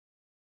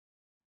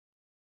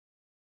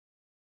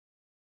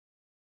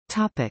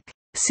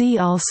See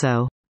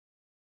also: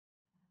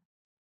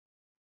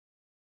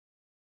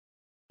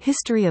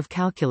 History of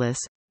calculus,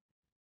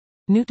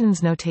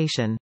 Newton's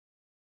notation.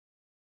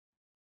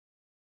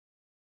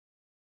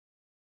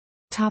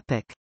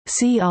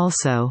 See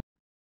also: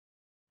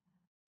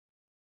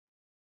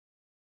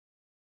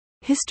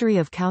 History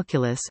of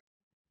calculus,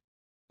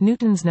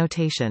 Newton's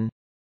notation.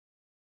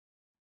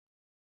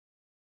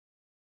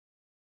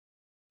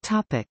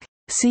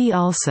 See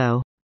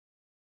also: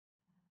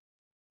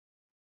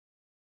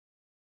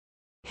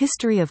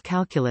 History of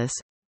calculus,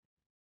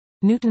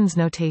 Newton's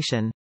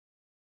notation.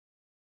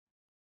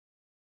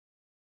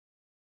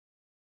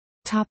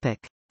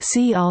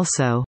 See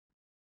also: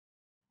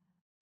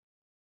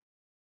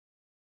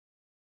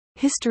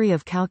 History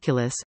of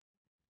calculus,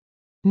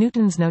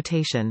 Newton's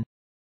notation.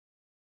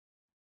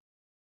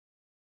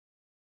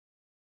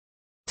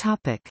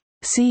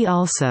 See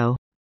also: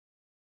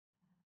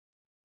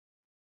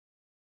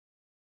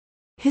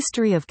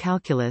 History of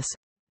calculus,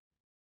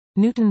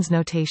 Newton's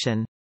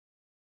notation.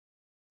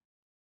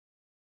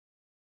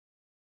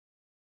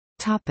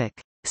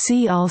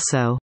 See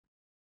also: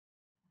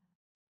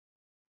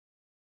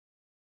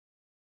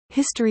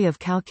 History of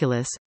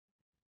calculus,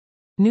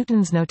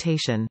 Newton's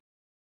notation.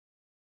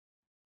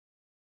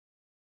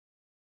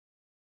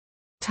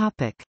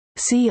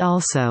 See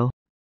also: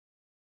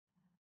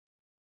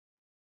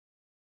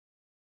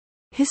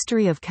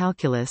 History of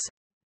calculus,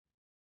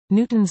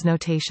 Newton's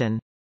notation.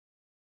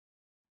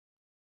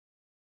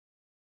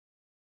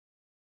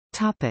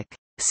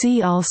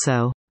 See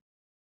also: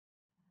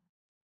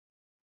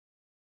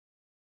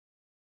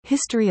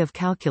 History of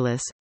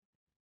calculus,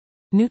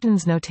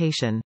 Newton's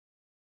notation.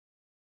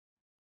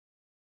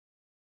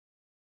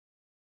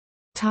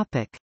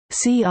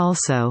 See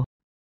also: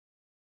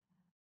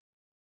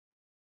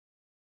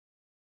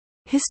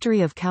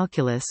 History of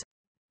calculus,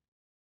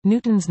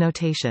 Newton's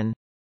notation.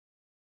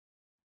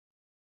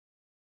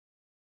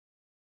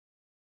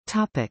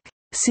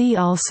 See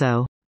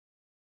also: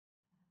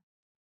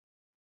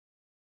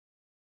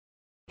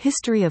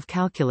 History of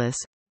calculus,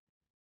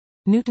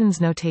 Newton's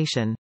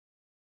notation.